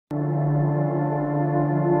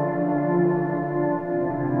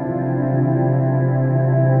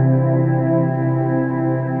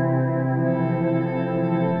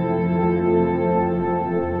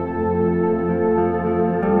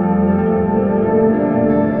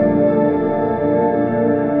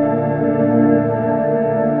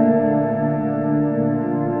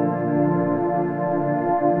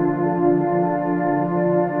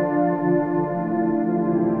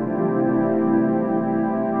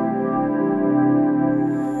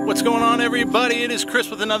What's going on, everybody? It is Chris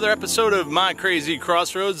with another episode of My Crazy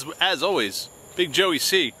Crossroads. As always, Big Joey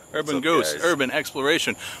C, Urban Ghost, Urban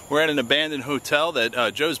Exploration. We're at an abandoned hotel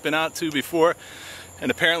that Joe's been out to before,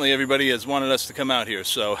 and apparently everybody has wanted us to come out here.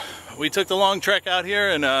 So we took the long trek out here,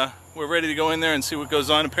 and we're ready to go in there and see what goes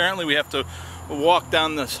on. Apparently we have to walk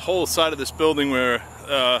down this whole side of this building where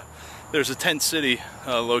there's a tent city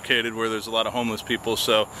located where there's a lot of homeless people.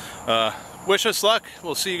 So wish us luck.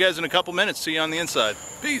 We'll see you guys in a couple minutes. See you on the inside.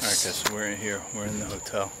 Peace. Alright guys, so we're in here. We're in the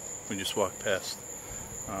hotel. We just walked past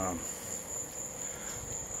a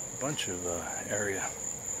bunch of area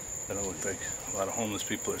that it looked like a lot of homeless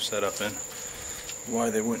people are set up in.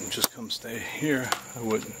 Why they wouldn't just come stay here,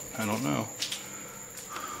 I don't know.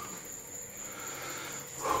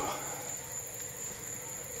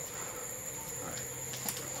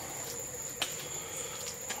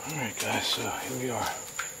 Alright guys, so here we are.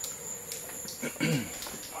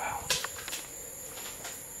 Wow.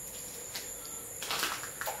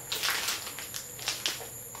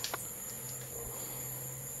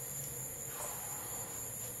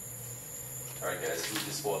 Alright guys, we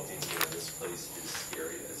just walked in here. This place is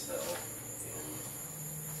scary as hell.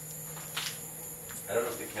 And I don't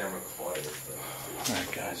know if the camera caught it, but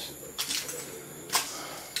alright guys.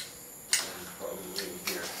 Probably in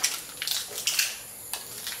here.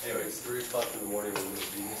 Anyway, it's 3 o'clock in the morning when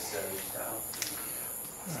we're being set out.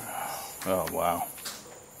 Oh wow.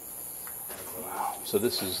 Wow. So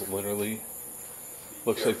this is literally,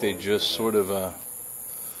 looks like they just sort of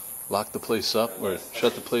locked the place up or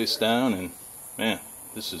shut the place down, and man,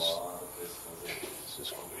 this is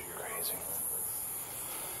crazy.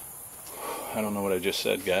 I don't know what I just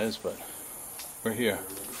said, guys, but we're here.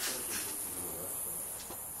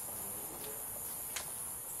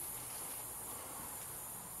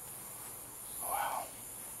 Wow.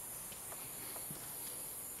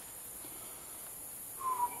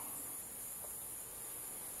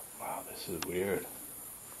 Wow, this is weird.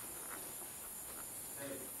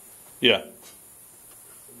 Yeah.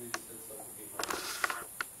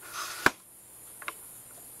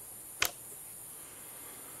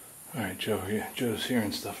 Alright, Joe's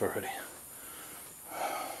hearing stuff already.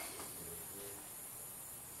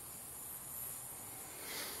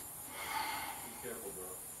 Be careful, bro.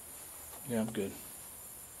 Yeah, I'm good.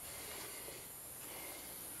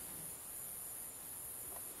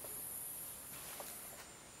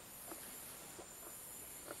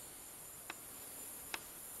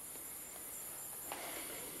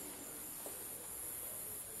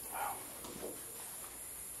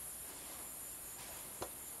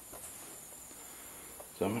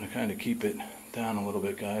 So I'm going to kind of keep it down a little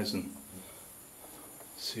bit, guys, and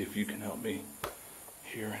see if you can help me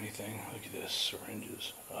hear anything. Look at this,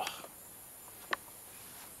 syringes. Ugh.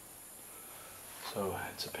 So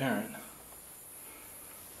it's apparent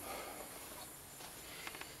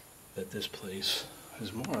that this place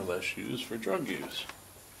is more or less used for drug use.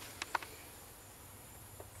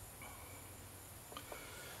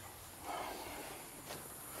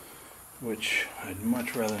 Which I'd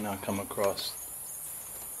much rather not come across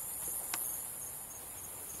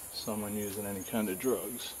someone using any kind of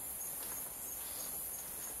drugs.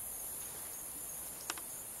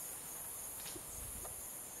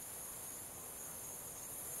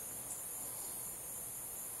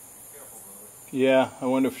 Yeah, I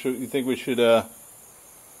wonder if you think we should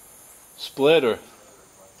split or...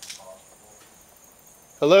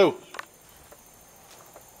 Hello?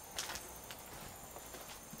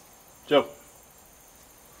 Joe?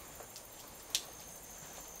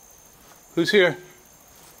 Who's here?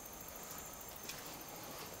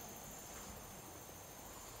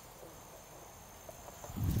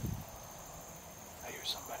 I hear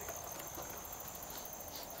somebody.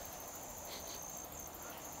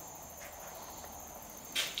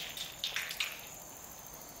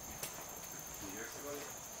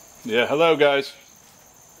 Yeah, hello guys.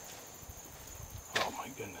 Oh my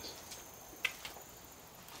goodness.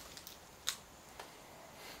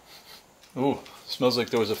 Ooh, smells like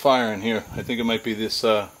there was a fire in here. I think it might be this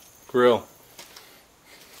grill.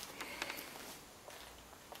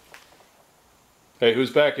 Hey,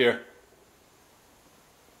 who's back here?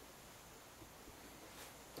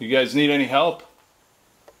 You guys need any help?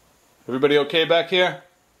 Everybody okay back here?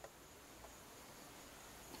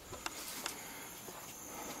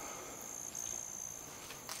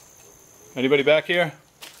 Anybody back here?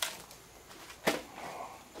 Guys,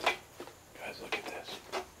 look at this.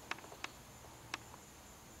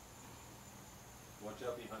 Watch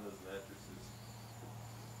out behind those mattresses.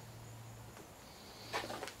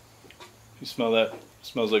 You smell that? It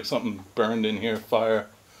smells like something burned in here, fire.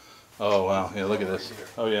 Oh wow, yeah, look at this.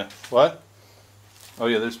 Oh yeah. What? Oh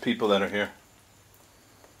yeah, there's people that are here.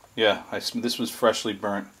 Yeah, this was freshly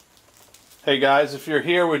burnt. Hey guys, if you're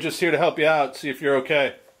here, we're just here to help you out, see if you're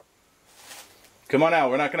okay. Come on out,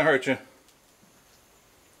 we're not going to hurt you.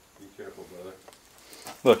 Be careful, brother.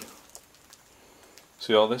 Look.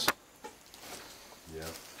 See all this? Yeah.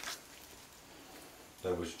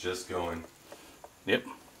 That was just going. Yep.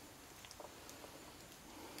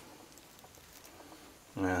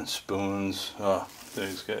 Man, spoons. Oh,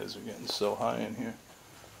 these guys are getting so high in here.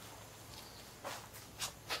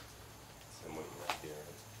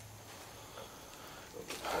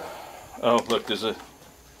 Oh, look, there's a...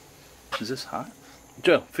 Is this hot?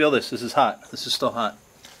 Joe, feel this. This is hot. This is still hot.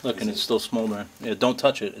 Look, and it's still smoldering. Yeah, don't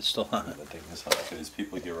touch it. It's still hot. That thing is hot. There's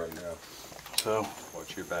people here right now. So,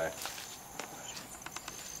 watch your back.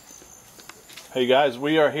 Hey guys,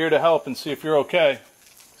 we are here to help and see if you're okay.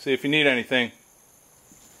 See if you need anything.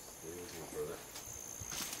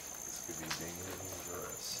 This could be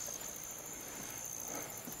dangerous.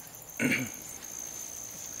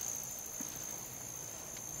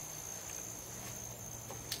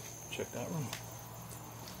 Check that room.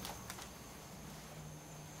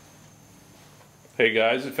 Hey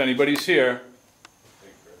guys, if anybody's here.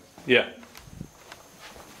 Yeah.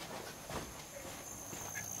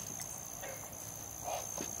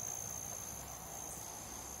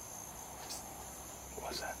 What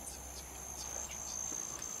was that?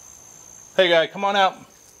 Hey guy, come on out.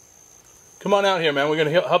 Come on out here, man. We're going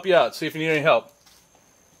to help you out. See if you need any help.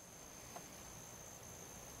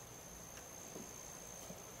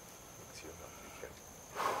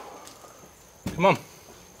 Come on.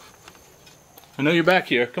 I know you're back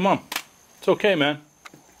here. Come on. It's okay, man.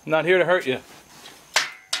 I'm not here to hurt you.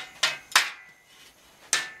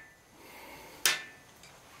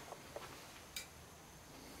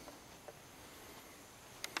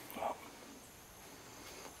 Oh.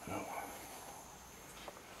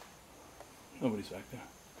 Nobody's back there.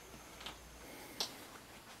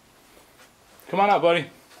 Come on out, buddy.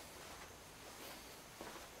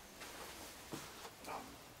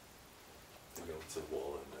 It's a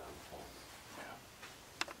wall and down.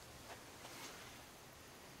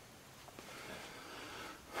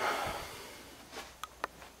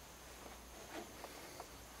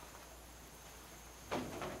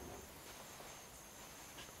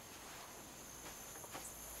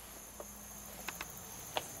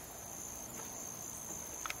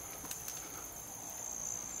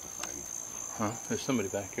 Huh? There's somebody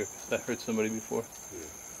back here. I heard somebody before. Yeah.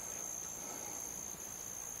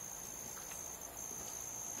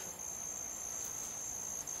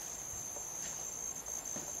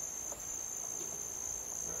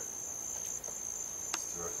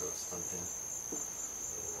 Hunting.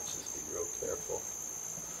 Let's just be real careful.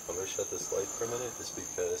 I'm going to shut this light for a minute just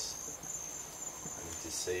because I need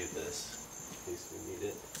to save this in case we need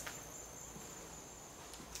it.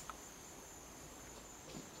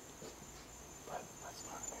 But that's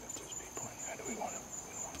not, I mean, if there's people in there, we don't want to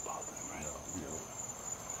bother them, right? No.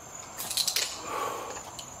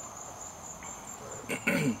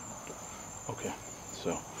 Okay,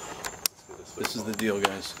 so this is the deal,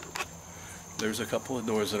 guys. There's a couple of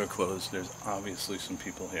doors that are closed. There's obviously some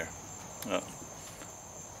people here.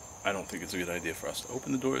 I don't think it's a good idea for us to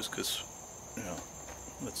open the doors because, you know,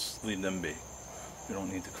 let's leave them be. We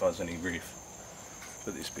don't need to cause any grief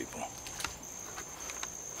for these people.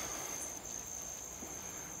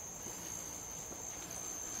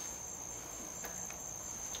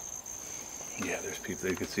 Yeah, there's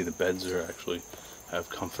people. You can see the beds are actually have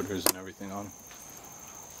comforters and everything on them.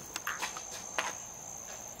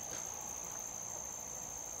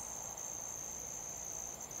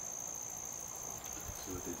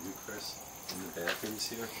 What they do, Chris, in the bathrooms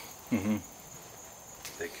here,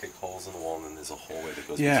 they kick holes in the wall and then there's a hallway that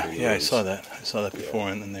goes between the rooms. I saw that. I saw that before,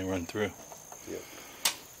 and then they run through. Yep.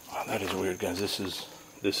 Oh, that is weird, guys. This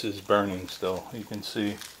is burning still. You can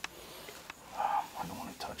see. I don't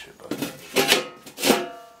want to touch it, but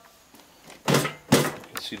you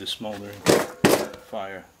can see the smoldering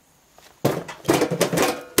fire.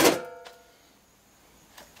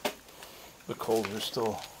 The coals are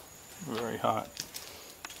still very hot.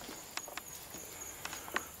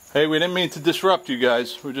 Hey, we didn't mean to disrupt you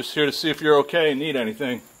guys. We're just here to see if you're okay and need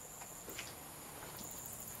anything.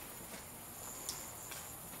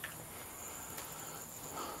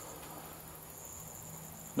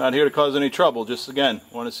 Not here to cause any trouble, just again,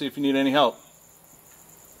 want to see if you need any help.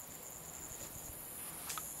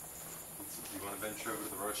 Do you want to venture over to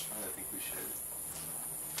the restaurant? I think we should.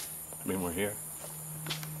 I mean, we're here.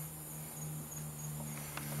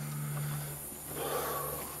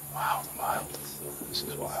 Wow, wild. This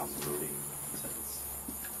is wild.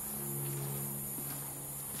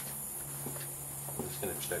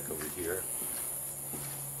 just gonna check over here.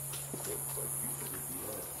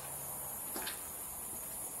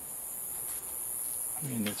 I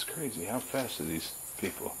mean, it's crazy. How fast are these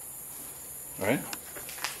people? Right?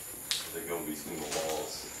 They're going between the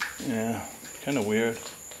walls. Yeah, kind of weird.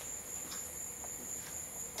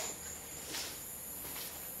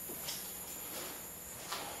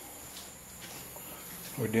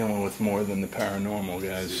 We're dealing with more than the paranormal,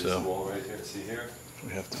 guys, see so this wall right here? See here?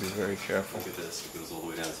 we have to be very careful. Look at this. It goes all the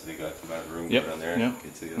way down to the guy come out of the room, Yep, go down there, yep.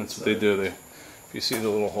 get to the other That's side. what they do. If you see the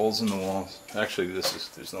little holes in the walls, actually,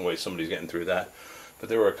 there's no way somebody's getting through that. But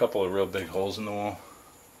there were a couple of real big holes in the wall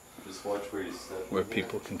Just watch where you step. where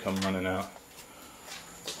people can come running out.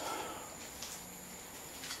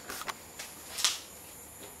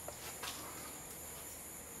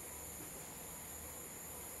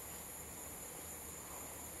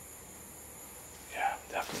 Yeah,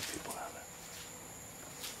 definitely people down there.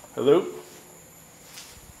 Hello?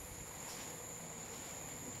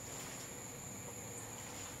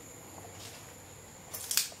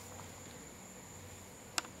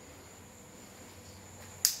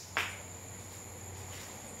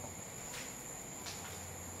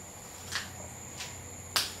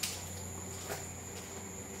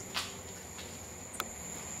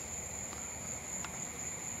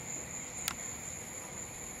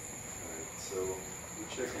 So we're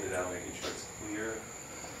checking it out, making sure it's clear.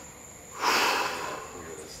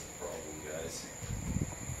 Clear, that's the problem, guys.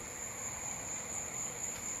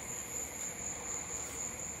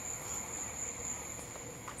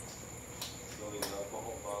 Filling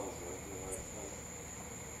alcohol bottles right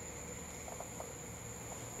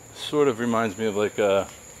here. Sort of reminds me of like a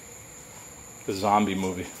zombie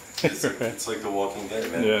movie. It's like The Walking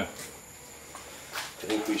Dead, man. Yeah. I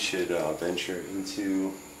think we should venture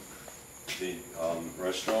into the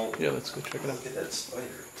restaurant. Yeah, let's go check it out. Look at that spider.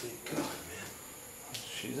 Good God, man.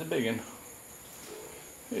 She's a big one.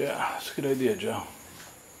 Yeah, that's a good idea, Joe.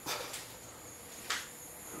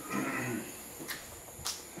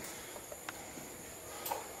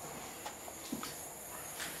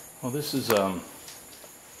 Well, this is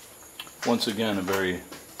once again a very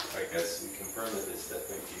I guess we confirm that there's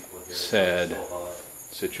definitely people here. sad It's so hot.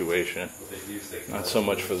 situation. What they do is they Not so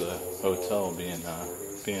much for the hotel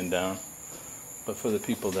being down, but for the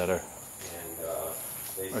people that are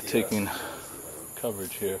taking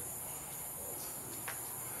coverage here.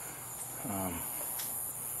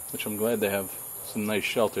 Which I'm glad they have some nice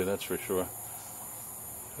shelter, that's for sure.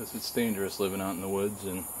 Because it's dangerous living out in the woods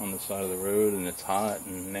and on the side of the road, and it's hot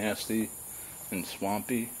and nasty and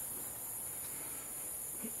swampy.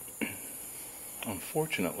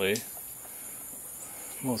 Unfortunately,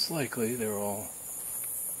 most likely they're all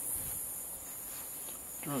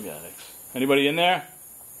drug addicts. Anybody in there?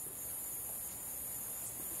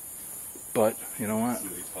 But you know what? So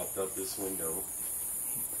we popped up this window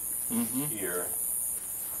here.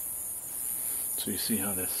 So you see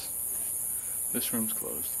how this room's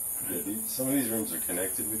closed. Right? Yeah, some of these rooms are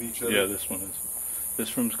connected with each other. Yeah, this one is.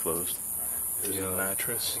 This room's closed. There's a I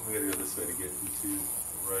mattress, think we gotta go this way to get into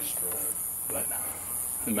the restaurant. but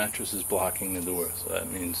the mattress is blocking the door, so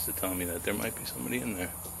that means to tell me that there might be somebody in there.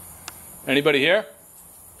 Anybody here?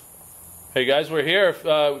 Hey guys, we're here.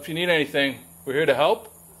 If you need anything, we're here to help.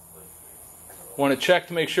 Want to check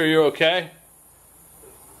to make sure you're okay?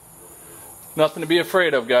 Nothing to be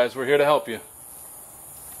afraid of, guys. We're here to help you.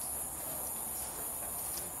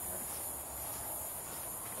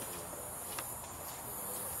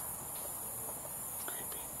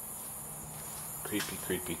 Creepy,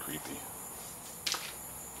 creepy, creepy.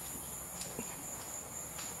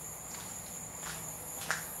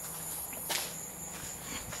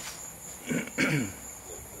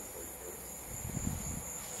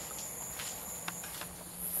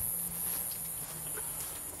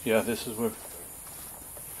 Yeah, this is where. So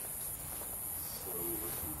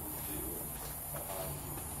what people do,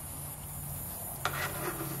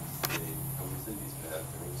 they come into these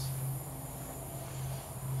bathrooms.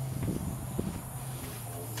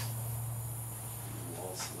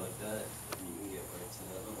 Walls like that, and you can get right to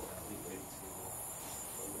that little alleyway between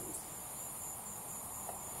the windows.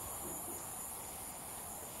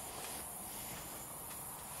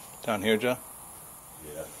 Down here, Joe?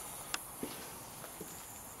 Yeah.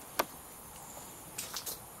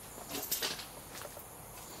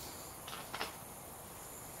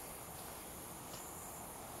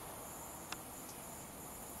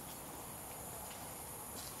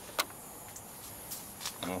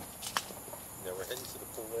 Oh. Yeah, we're heading to the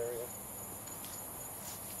pool area.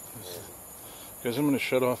 Guys, I'm going to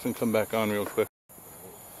shut off and come back on real quick.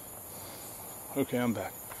 Okay, I'm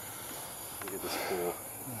back. Look at this pool.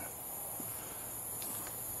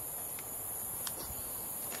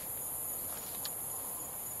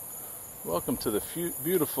 Welcome to the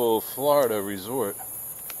beautiful Florida resort.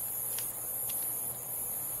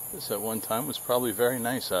 This at one time was probably very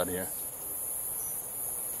nice out here.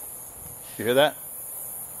 You hear that?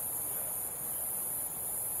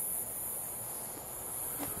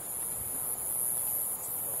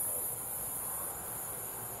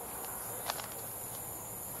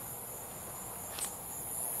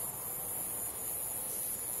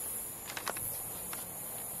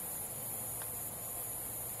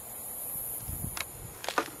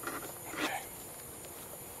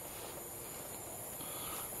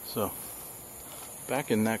 So,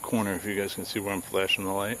 back in that corner, if you guys can see where I'm flashing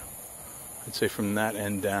the light, I'd say from that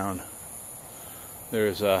end down,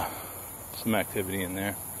 there's some activity in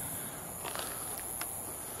there.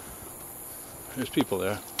 There's people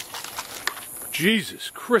there. Jesus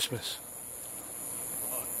Christmas!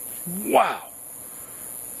 Wow!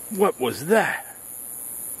 What was that?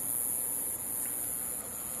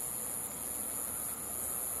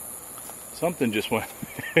 Something just went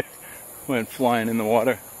flying in the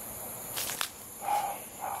water.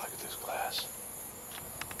 Wow, look at this glass.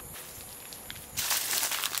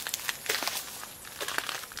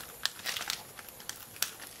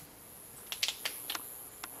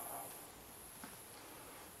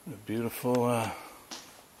 What a beautiful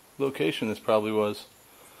location this probably was.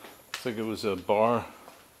 Looks like it was a bar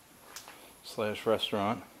 /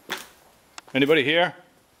 restaurant. Anybody here?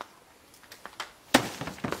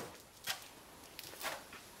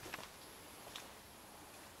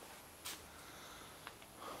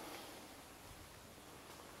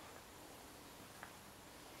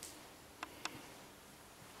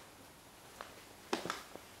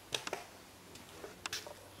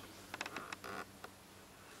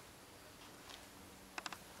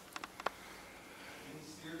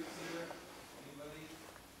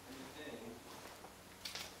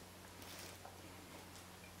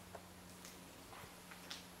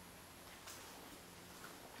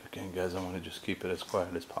 Again, guys, I want to just keep it as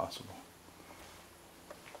quiet as possible.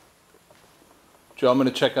 Joe, I'm going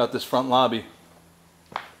to check out this front lobby.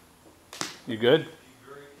 You good? Be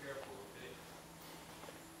very careful,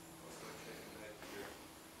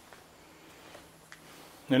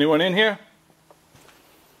 okay? Anyone in here?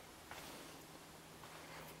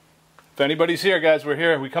 If anybody's here, guys, we're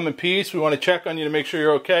here. We come in peace. We want to check on you to make sure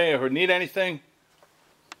you're okay. If you need anything,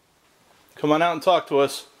 come on out and talk to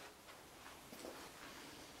us.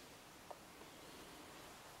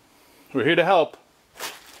 We're here to help.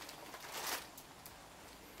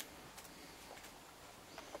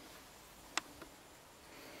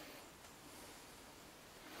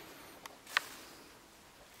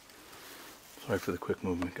 Sorry for the quick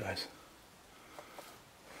movement, guys.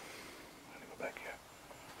 I'm gonna go back here.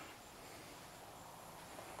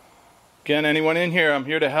 Again, anyone in here, I'm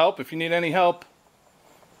here to help if you need any help.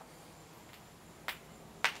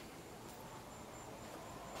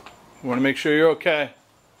 We want to make sure you're okay.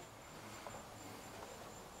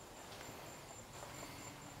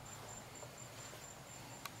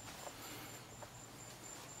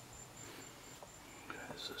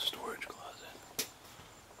 This is a storage closet.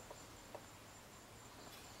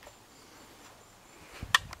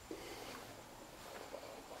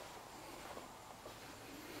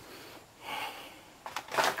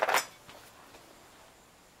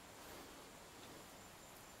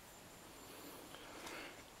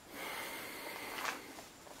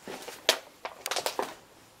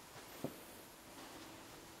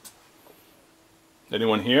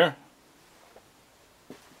 Anyone here?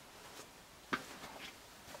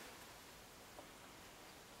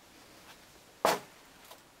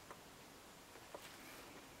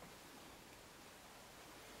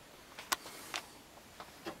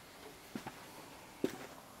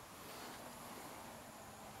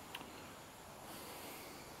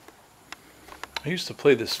 I used to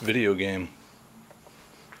play this video game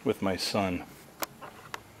with my son.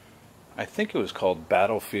 I think it was called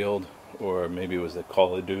Battlefield, or maybe it was the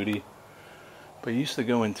Call of Duty. But I used to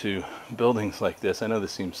go into buildings like this. I know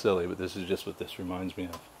this seems silly, but this is just what this reminds me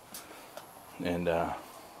of. And,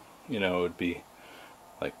 you know, it would be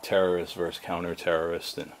like terrorists versus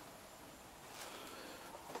counter-terrorists, and it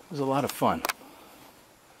was a lot of fun.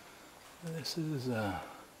 This is,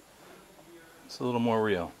 it's a little more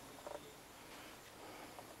real.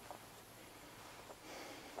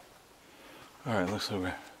 Alright, looks like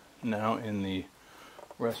we're now in the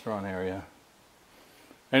restaurant area.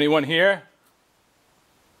 Anyone here?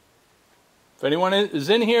 If anyone is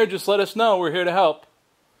in here, just let us know. We're here to help.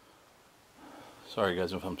 Sorry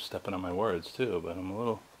guys if I'm stepping on my words too, but I'm a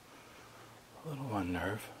little on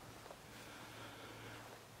nerve.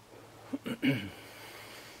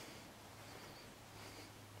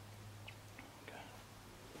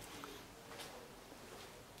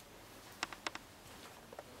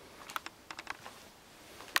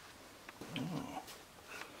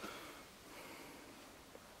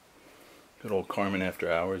 Good old Carmen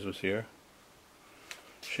After Hours was here.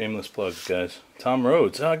 Shameless plugs, guys. Tom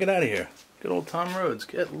Rhodes. Oh, get out of here. Good old Tom Rhodes.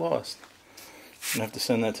 Get lost. I'm gonna have to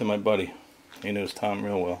send that to my buddy. He knows Tom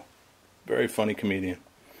real well. Very funny comedian.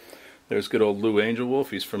 There's good old Lou Angel Wolf.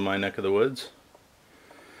 He's from my neck of the woods.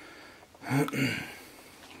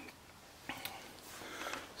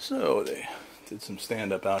 So they did some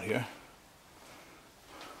stand-up out here.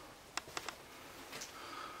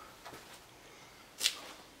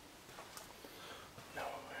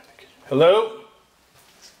 Hello?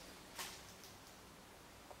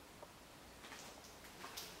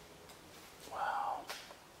 Wow.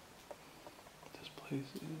 This place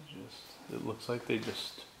is just, it looks like they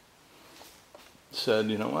just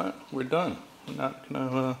said, you know what, we're done. We're not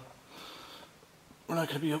gonna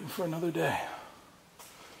be open for another day.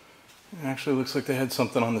 It actually looks like they had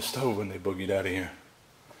something on the stove when they boogied out of here.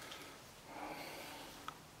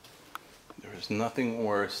 There is nothing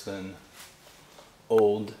worse than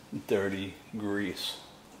old, dirty grease.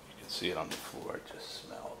 You can see it on the floor, it just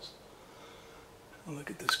smells. And look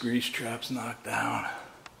at this grease traps knocked down.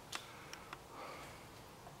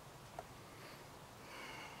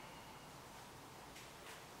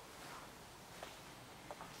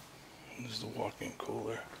 This is the walk-in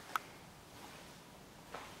cooler.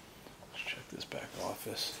 Let's check this back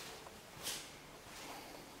office.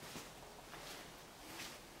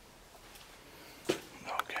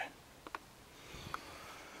 Okay.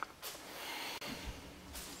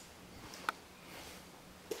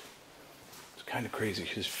 It's kind of crazy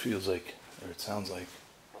because it feels like, or it sounds like,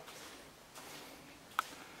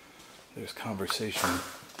 there's conversation.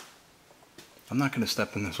 I'm not going to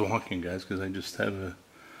step in this walk-in, guys, because I just have a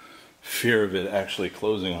fear of it actually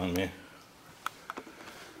closing on me.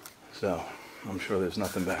 So, I'm sure there's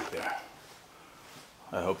nothing back there.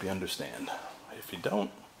 I hope you understand. If you don't,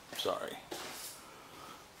 sorry.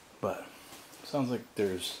 But, it sounds like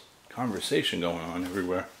there's conversation going on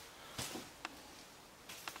everywhere.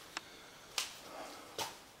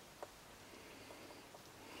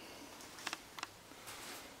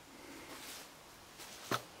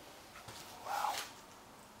 Wow.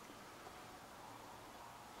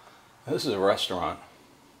 This is a restaurant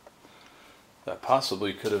that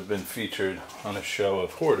possibly could have been featured on a show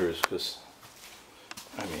of hoarders, because,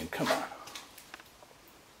 I mean, come on.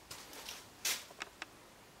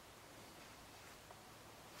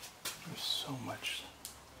 There's so much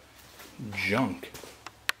junk.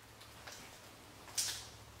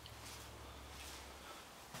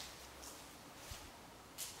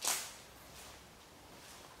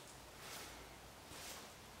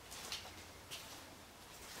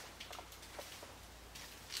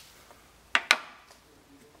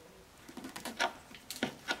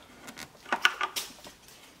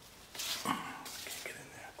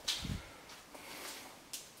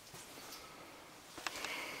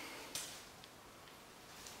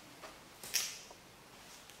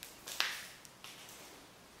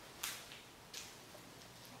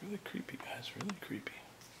 Really creepy, guys, really creepy.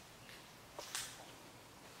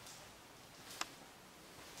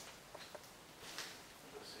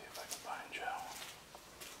 Let's see if I can find Joe.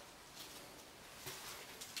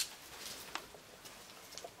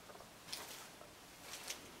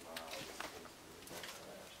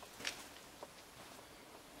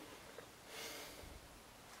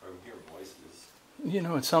 I'm hearing voices. You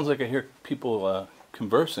know, it sounds like I hear people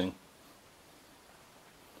conversing.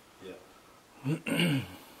 Yeah.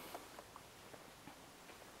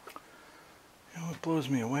 What blows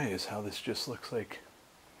me away is how this just looks like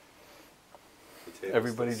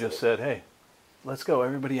everybody just said, hey, let's go,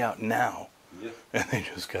 everybody out now. Yeah. And they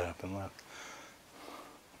just got up and left.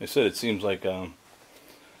 They said it seems like it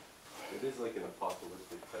is like an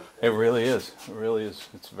apocalyptic type it really is. It really is.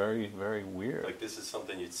 It's very, very weird. Like this is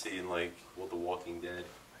something you'd see in like, well, The Walking Dead.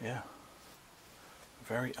 Yeah.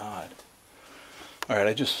 Very odd.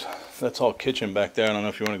 Alright, that's all kitchen back there. I don't know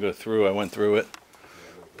if you want to go through. I went through it.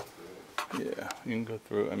 Yeah, you can go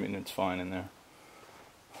through. I mean, it's fine in there.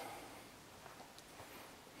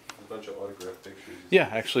 A bunch of autographed pictures. Yeah,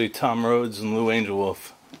 actually, Tom Rhodes and Lou Angel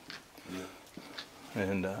Wolf. Yeah.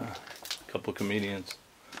 And a couple of comedians.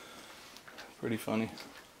 Pretty funny.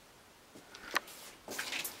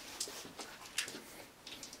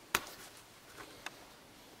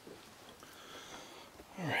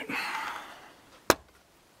 All right.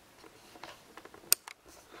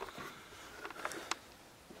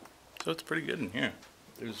 So it's pretty good in here.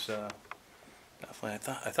 There's definitely,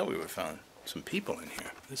 I thought we would have found some people in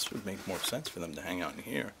here. This would make more sense for them to hang out in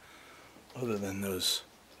here, other than those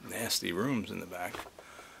nasty rooms in the back.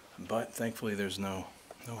 But thankfully, there's no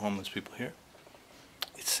homeless people here.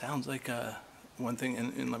 It sounds like one thing,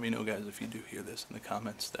 and let me know, guys, if you do hear this in the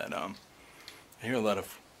comments, that I hear a lot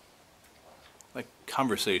of like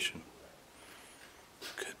conversation.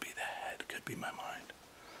 Could be the head, could be my mind.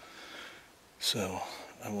 So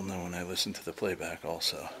I will know when I listen to the playback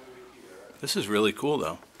also. This is really cool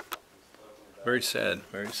though. Very sad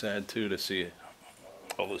too to see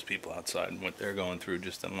all those people outside and what they're going through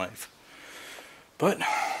just in life. But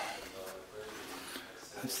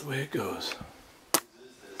that's the way it goes.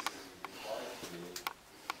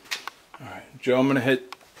 Alright, Joe, I'm going to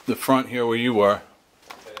hit the front here where you are.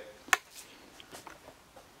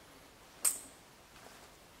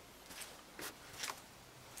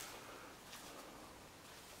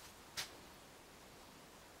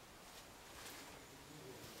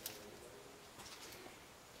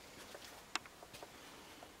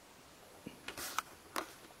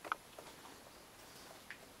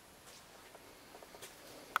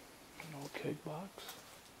 Keg box.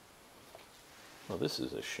 Well, this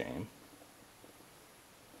is a shame.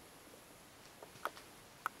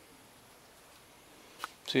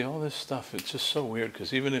 See, all this stuff, it's just so weird,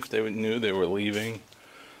 because even if they knew they were leaving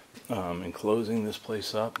and closing this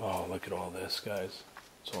place up, oh, look at all this, guys.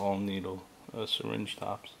 It's all needle, syringe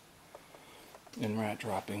tops and rat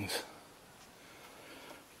droppings.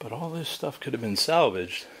 But all this stuff could have been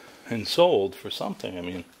salvaged and sold for something. I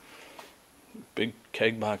mean, big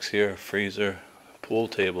keg box here, freezer, pool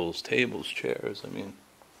tables, chairs. I mean,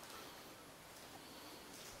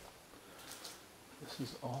 this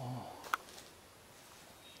is all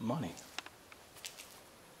money.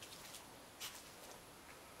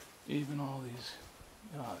 Even all these,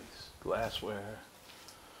 these glassware.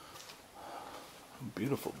 A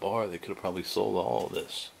beautiful bar. They could have probably sold all of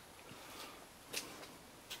this.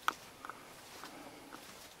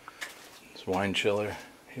 This wine chiller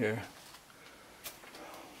here.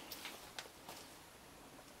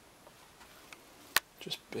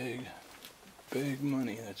 Just big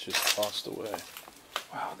money that's just tossed away.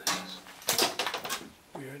 Wow, this is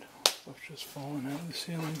weird. Stuff just falling out of the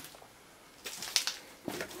ceiling.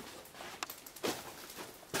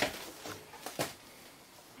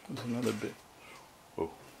 There's another big, whoa,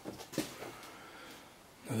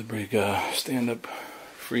 another big stand-up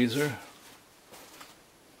freezer.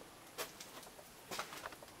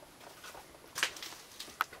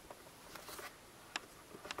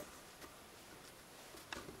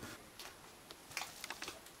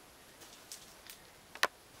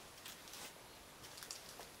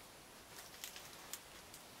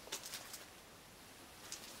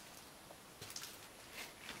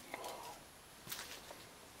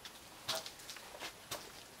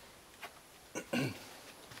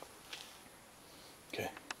 Okay,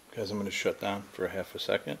 guys, I'm going to shut down for half a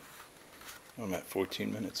second. I'm at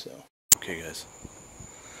 14 minutes, so. Okay, guys.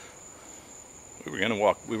 We were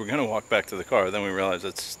gonna walk back to the car, then we realized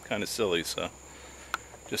that's kind of silly, so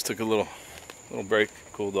just took a little break,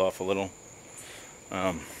 cooled off a little.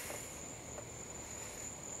 I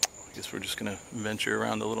guess we're just gonna venture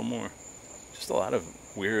around a little more. Just a lot of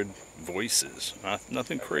weird voices,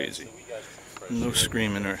 nothing crazy, no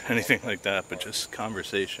screaming or anything like that, but just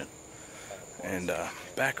conversation. And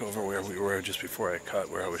back over where we were just before I cut,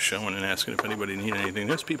 where I was showing and asking if anybody needed anything,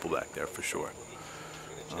 there's people back there for sure.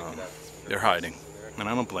 They're hiding, and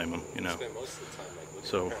I don't blame them, you know.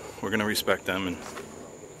 So we're going to respect them and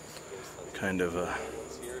kind of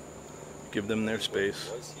give them their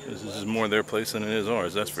space. This is more their place than it is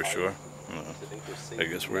ours, that's for sure. I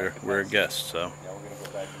guess we're a guest, so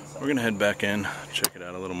we're going to head back in, check it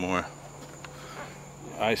out a little more.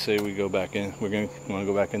 I say we go back in. Want to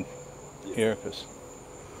go back in here? Because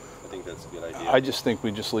I think that's a good idea. I just think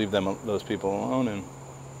we just leave those people alone and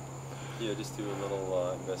yeah, just do a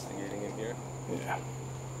little investigating in here. Yeah.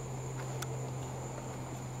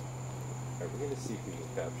 Are we going to see if we can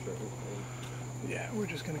capture anything? Yeah, we're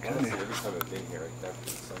just going to kind Honestly, every time I've been here, I captured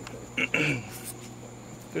something.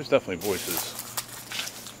 There's definitely voices.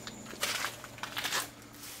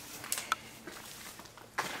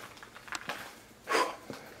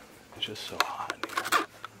 It's just so hot in here.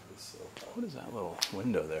 It's so hot. What is that little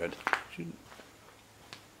window there? Did you...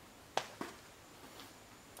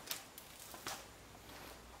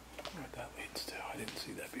 What that leads to? I didn't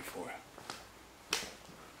see that before.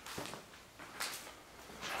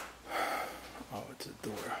 Oh, it's a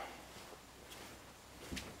door.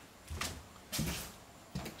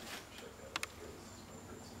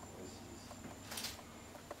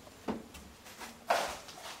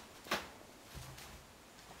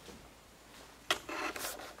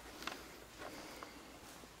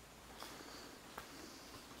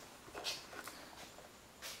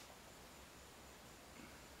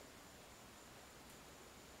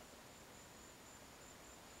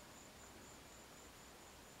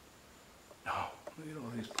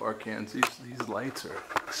 these park cans. These lights are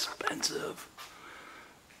expensive.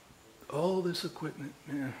 All this equipment,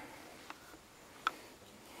 man.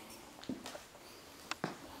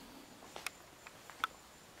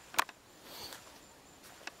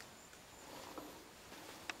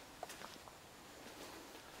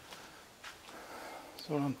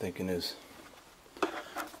 So what I'm thinking is,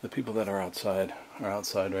 the people that are outside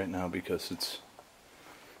right now because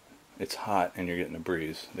it's hot and you're getting a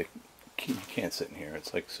breeze. You can't sit in here.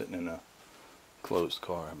 It's like sitting in a closed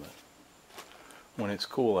car. But when it's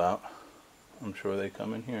cool out, I'm sure they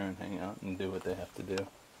come in here and hang out and do what they have to do. I'm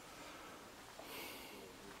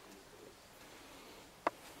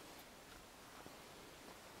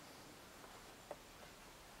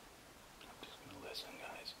just gonna listen,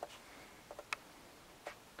 guys.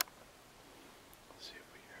 Let's see if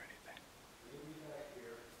we hear anything.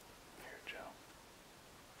 Here, Joe.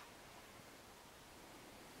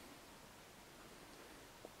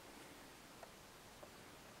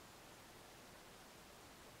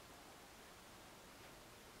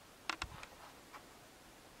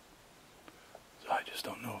 So I just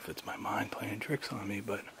don't know if it's my mind playing tricks on me,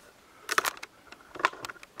 but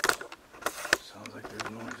sounds like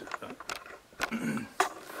there's noises.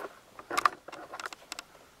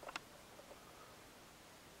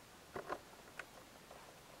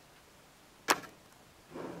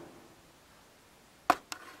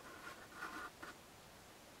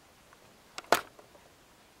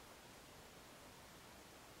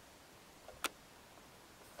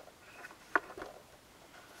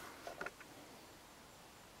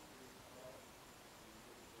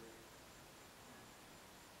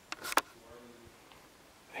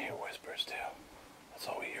 Whispers too. That's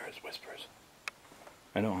all we hear is whispers.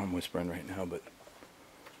 I know I'm whispering right now, but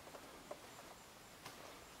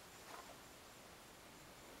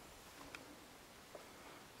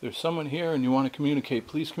if there's someone here and you want to communicate,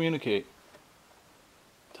 please communicate.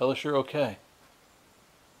 Tell us you're okay.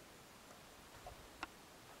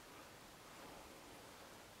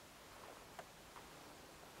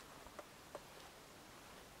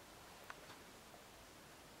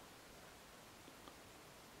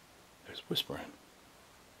 There's whispering.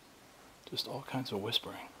 Just all kinds of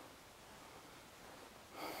whispering.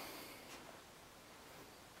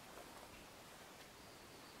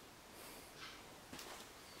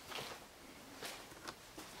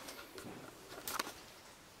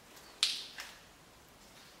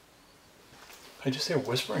 I just hear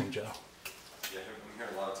whispering, Joe. Yeah, I'm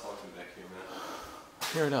hearing a lot of talking back here, man. I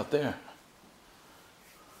hear it out there.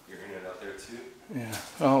 You're hearing it out there too? Yeah.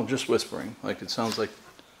 Oh, just whispering. Like it sounds like,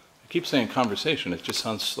 I keep saying conversation. It just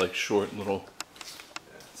sounds like short little,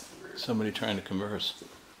 It's weird. somebody trying to converse.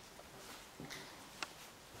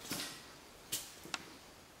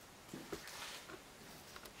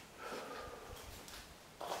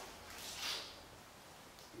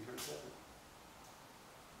 You heard that?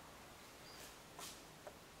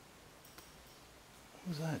 What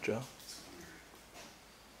was that, Joe?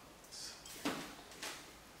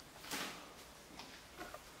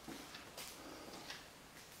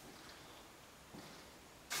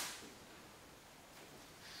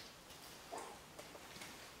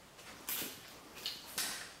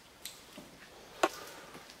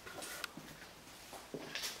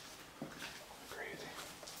 Crazy.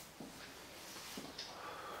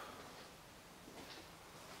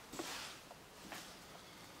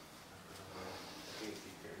 I think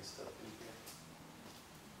keep hearing stuff in here.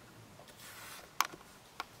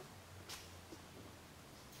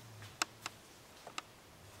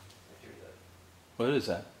 I hear that. What is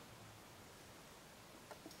that?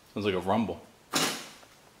 Sounds like a rumble.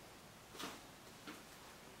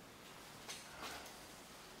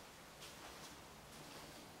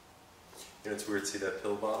 You know, it's weird, see that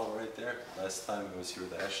pill bottle right there? Last time I was here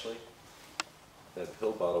with Ashley, that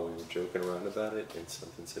pill bottle, we were joking around about it, and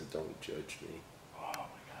something said, "Don't judge me." Oh my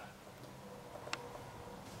God.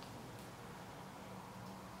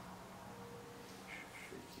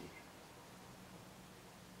 Freaky.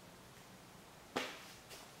 I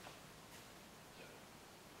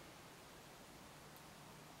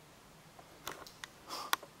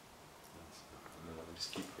don't know, I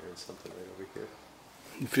just keep hearing something right over here.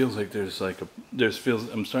 It feels like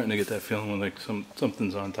I'm starting to get that feeling when like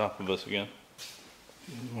something's on top of us again.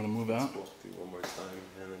 You want to move out? Let's walk through one more time,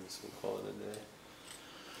 and then just we'll call it a day.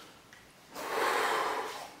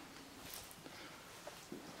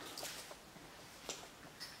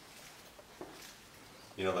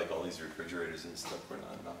 You know, like all these refrigerators and stuff were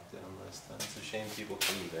not knocked down last time. It's a shame people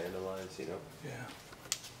come and vandalize, you know? Yeah.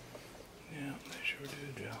 Yeah, they sure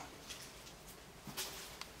do, Joe.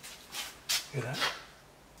 Hear that?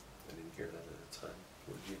 I didn't hear that at the time.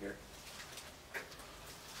 What did you hear?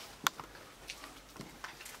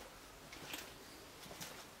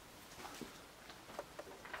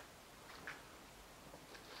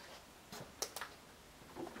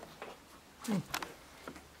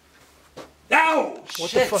 Ow! What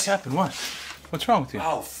Shit. the fuck happened? What? What's wrong with you?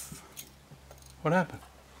 Ow. What happened?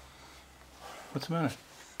 What's the matter?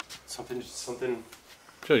 Something.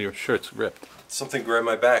 Joe, your shirt's ripped. Something grabbed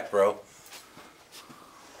my back, bro.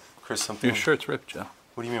 Chris, something. Your shirt's ripped, Joe.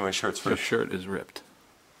 What do you mean my shirt's Your ripped? shirt is ripped.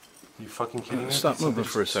 Are you fucking kidding me? Stop moving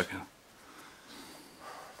for a second.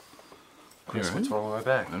 Chris, Right? what's wrong with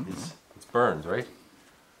my back? I don't know. It's burned, right?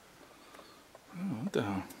 Oh, what the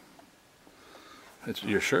hell?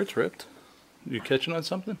 Your shirt's ripped. You catching on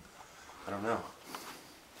something? I don't know.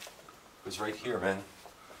 It was right here, man.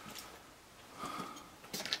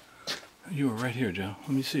 You were right here, Joe.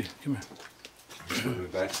 Let me see. Come here. My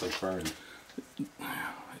back's like burned.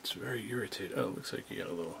 It's very irritated. Oh, it looks like you got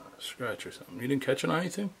a little scratch or something. You didn't catch it on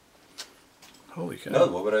anything? Holy cow. No,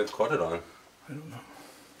 what would I have caught it on? I don't know.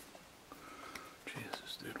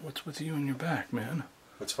 Jesus, dude. What's with you and your back, man?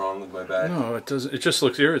 What's wrong with my back? No, it doesn't. It just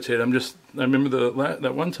looks irritated. I remember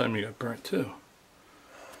that one time you got burnt too.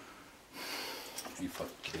 Are you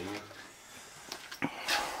fucking kidding me?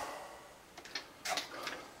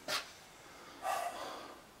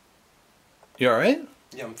 You alright?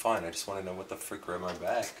 Yeah, I'm fine. I just want to know what the frick grabbed my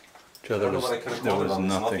back. Joe, I don't know what I could have caught it on.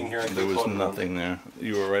 There's nothing here I could There have was caught it on. nothing there.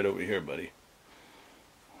 You were right over here, buddy.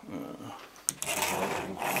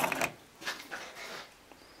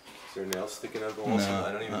 Is there a nail sticking out of the wall? No,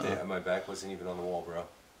 I don't even think my back wasn't even on the wall, bro.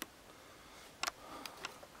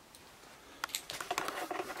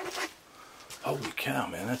 Holy cow,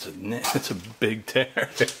 man! That's a big tear.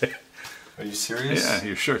 Are you serious? Yeah,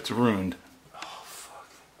 your shirt's ruined. Oh, fuck.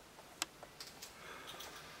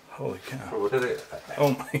 Holy cow! What did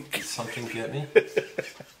Oh my Did god! something get me?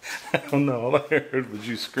 I don't know. All I heard was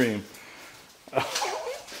you scream.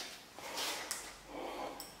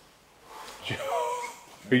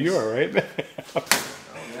 Are you alright, man? Oh,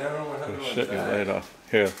 man, I don't know what happened to my Shut your back. light off.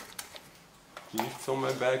 Here. Can you film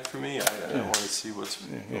my back for me? I don't want to see what's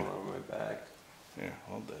Yeah, going on with my back. Here,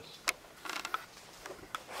 hold this.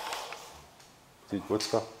 Dude,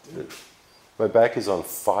 what's up? My back is on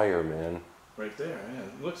fire, man. Right there, yeah.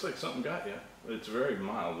 It looks like something got you. It's very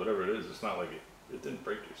mild, whatever it is. It's not like it didn't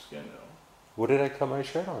break your skin, though. What did I cut my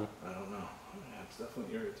shirt on? I don't know. Yeah, it's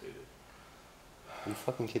definitely irritated. Are you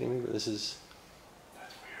fucking kidding me? This is...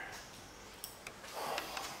 That's weird.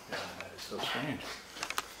 Yeah, that is so strange.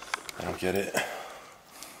 I don't get it.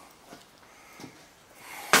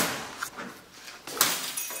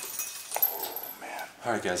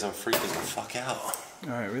 Alright guys, I'm freaking the fuck out.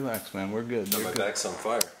 Alright, relax, man. We're good. Now You're my good. back's on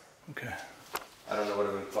fire. Okay. I don't know what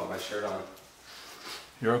I'm gonna put my shirt on.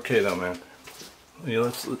 You're okay, though, man. You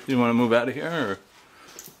want to move out of here, or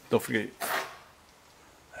don't forget.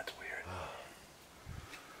 That's weird.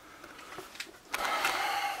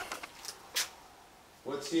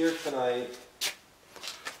 What's here tonight?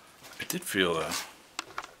 I did feel, I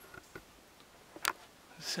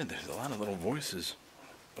said there's a lot of little voices,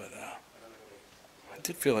 but I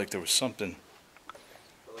did feel like there was something,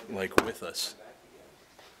 like, with us.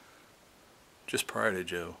 Just prior to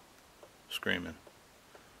Joe screaming.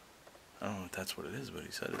 I don't know if that's what it is, but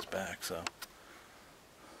he said it's back, so.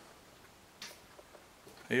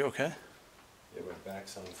 Are you okay? Yeah, my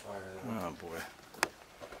back's on fire. Oh, boy.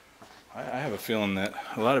 I have a feeling that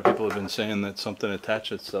a lot of people have been saying that something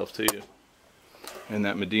attached itself to you in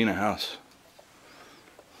that Medina house.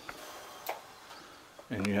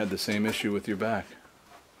 And you had the same issue with your back.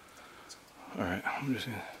 Alright, I'm just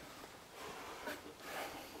gonna...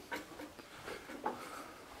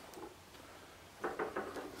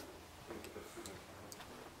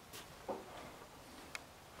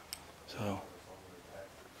 So...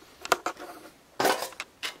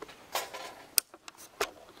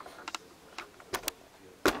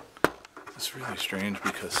 It's really strange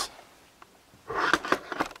because,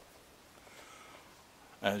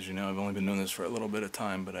 as you know, I've only been doing this for a little bit of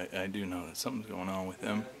time, but I do know that something's going on with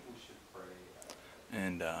him.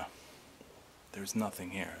 And there's nothing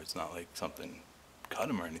here. It's not like something cut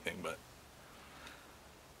him or anything, but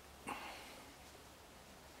a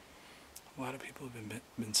lot of people have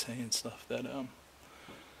been saying stuff that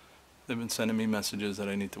they've been sending me messages that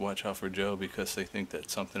I need to watch out for Joe because they think that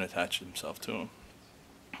something attached himself to him.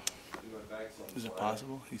 Is it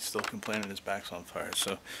possible? He's still complaining his back's on fire,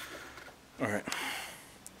 so alright.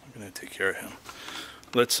 I'm gonna take care of him.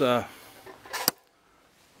 Let's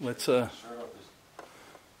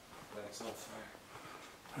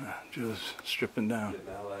Joe's stripping down. Get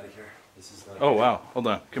the hell out of here. This is not Oh wow, hold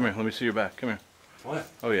on. Come here, let me see your back. Come here. What?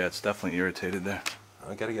 Oh yeah, it's definitely irritated there.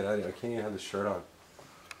 I gotta get out of here. I can't even have the shirt on.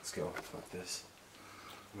 Let's go. Fuck this.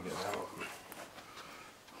 Let me get out.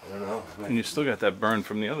 I don't know. And you still got that burn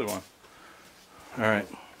from the other one. All right.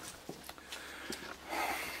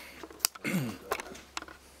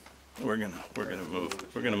 We're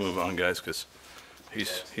gonna move on, guys, because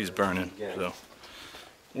he's burning. So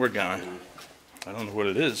we're going. I don't know what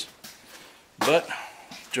it is, but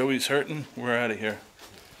Joey's hurting. We're out of here.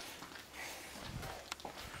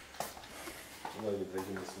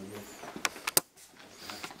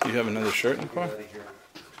 Do you have another shirt in the car?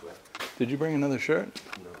 Did you bring another shirt?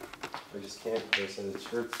 No, I just can't. I said it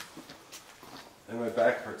hurts, and my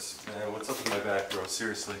back hurts. Man, what's up with my back, bro?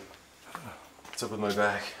 Seriously, what's up with my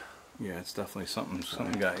back? Yeah, it's definitely something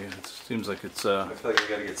got you. It seems like it's. I feel like I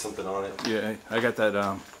gotta get something on it. Yeah, I got that.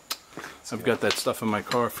 I've got that stuff in my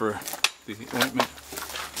car for the ointment.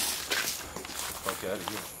 Fuck out of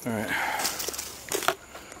here. All right.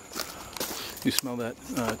 You smell that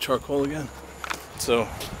charcoal again? So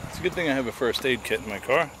it's a good thing I have a first aid kit in my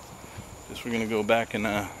car. Because we're gonna go back and.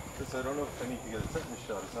 Because I don't know if I need to get a tetanus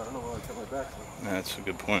shot. I don't know why I cut my back. That's a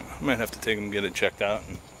good point. I might have to take him and get it checked out.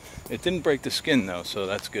 And it didn't break the skin though, so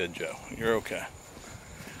that's good, Joe. You're okay.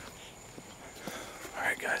 All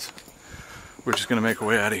right, guys. We're just gonna make our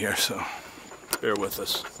way out of here, so bear with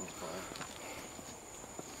us.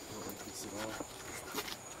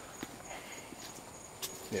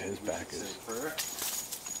 Yeah, his back is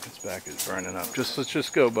burning up. Let's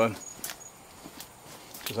just go, bud.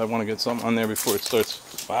 Because I want to get something on there before it starts.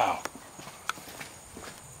 Wow.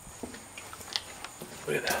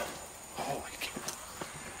 Look at that. Holy cow.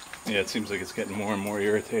 Yeah, it seems like it's getting more and more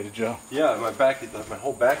irritated, Joe. Yeah, my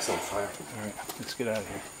whole back's on fire. All right, let's get out of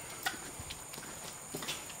here.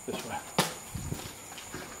 This way.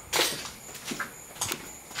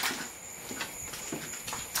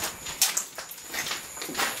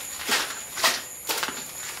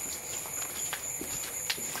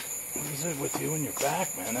 What is it with you and your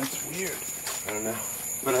back, man? That's weird. I don't know.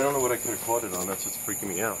 But I don't know what I could have caught it on. That's what's freaking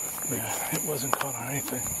me out. Yeah, it wasn't caught on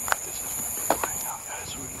anything. This is my big right now, guys.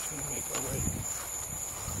 So we're just going to make our way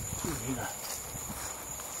through here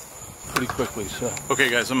pretty quickly. So, okay,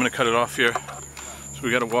 guys, I'm going to cut it off here. So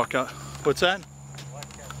we got to walk out. What's that?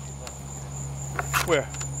 Where?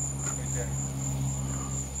 Right there.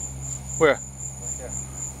 Where? Right there.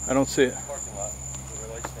 I don't see it. Parking lot. Where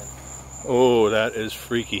the lights stand. Oh, that is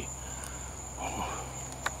freaky. Oh.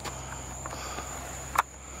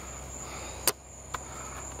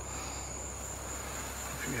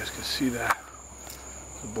 If you guys can see that,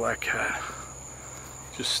 the black cat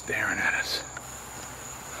just staring at us.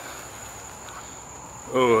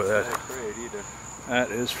 Oh,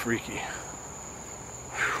 that is freaky.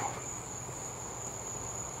 Whew.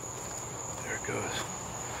 There it goes.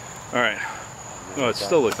 All right. Oh, it's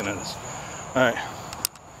still looking at us. All right.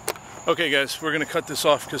 Okay, guys, we're gonna cut this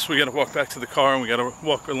off because we gotta walk back to the car and we gotta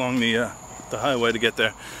walk along the highway to get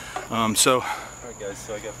there. All right, guys.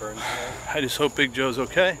 So I got burned tonight. I just hope Big Joe's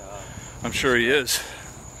okay. I'm sure he is.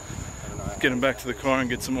 Get him back to the car and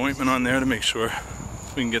get some ointment on there to make sure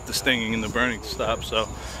we can get the stinging and the burning to stop. So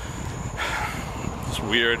it's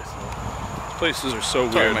weird. These places are so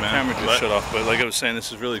weird, man. My camera just shut off, but like I was saying,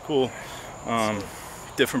 this is really cool.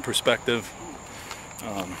 Different perspective.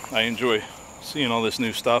 I enjoy seeing all this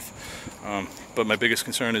new stuff, but my biggest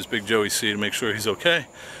concern is Big Joey C, to make sure he's okay.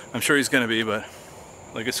 I'm sure he's going to be, but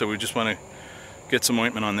like I said, we just want to get some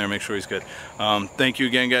ointment on there, make sure he's good. Thank you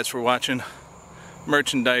again, guys, for watching.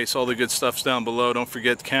 Merchandise, all the good stuff's down below. Don't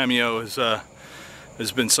forget, Cameo has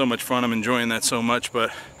been so much fun. I'm enjoying that so much.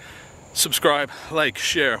 But subscribe, like,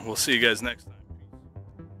 share. We'll see you guys next time.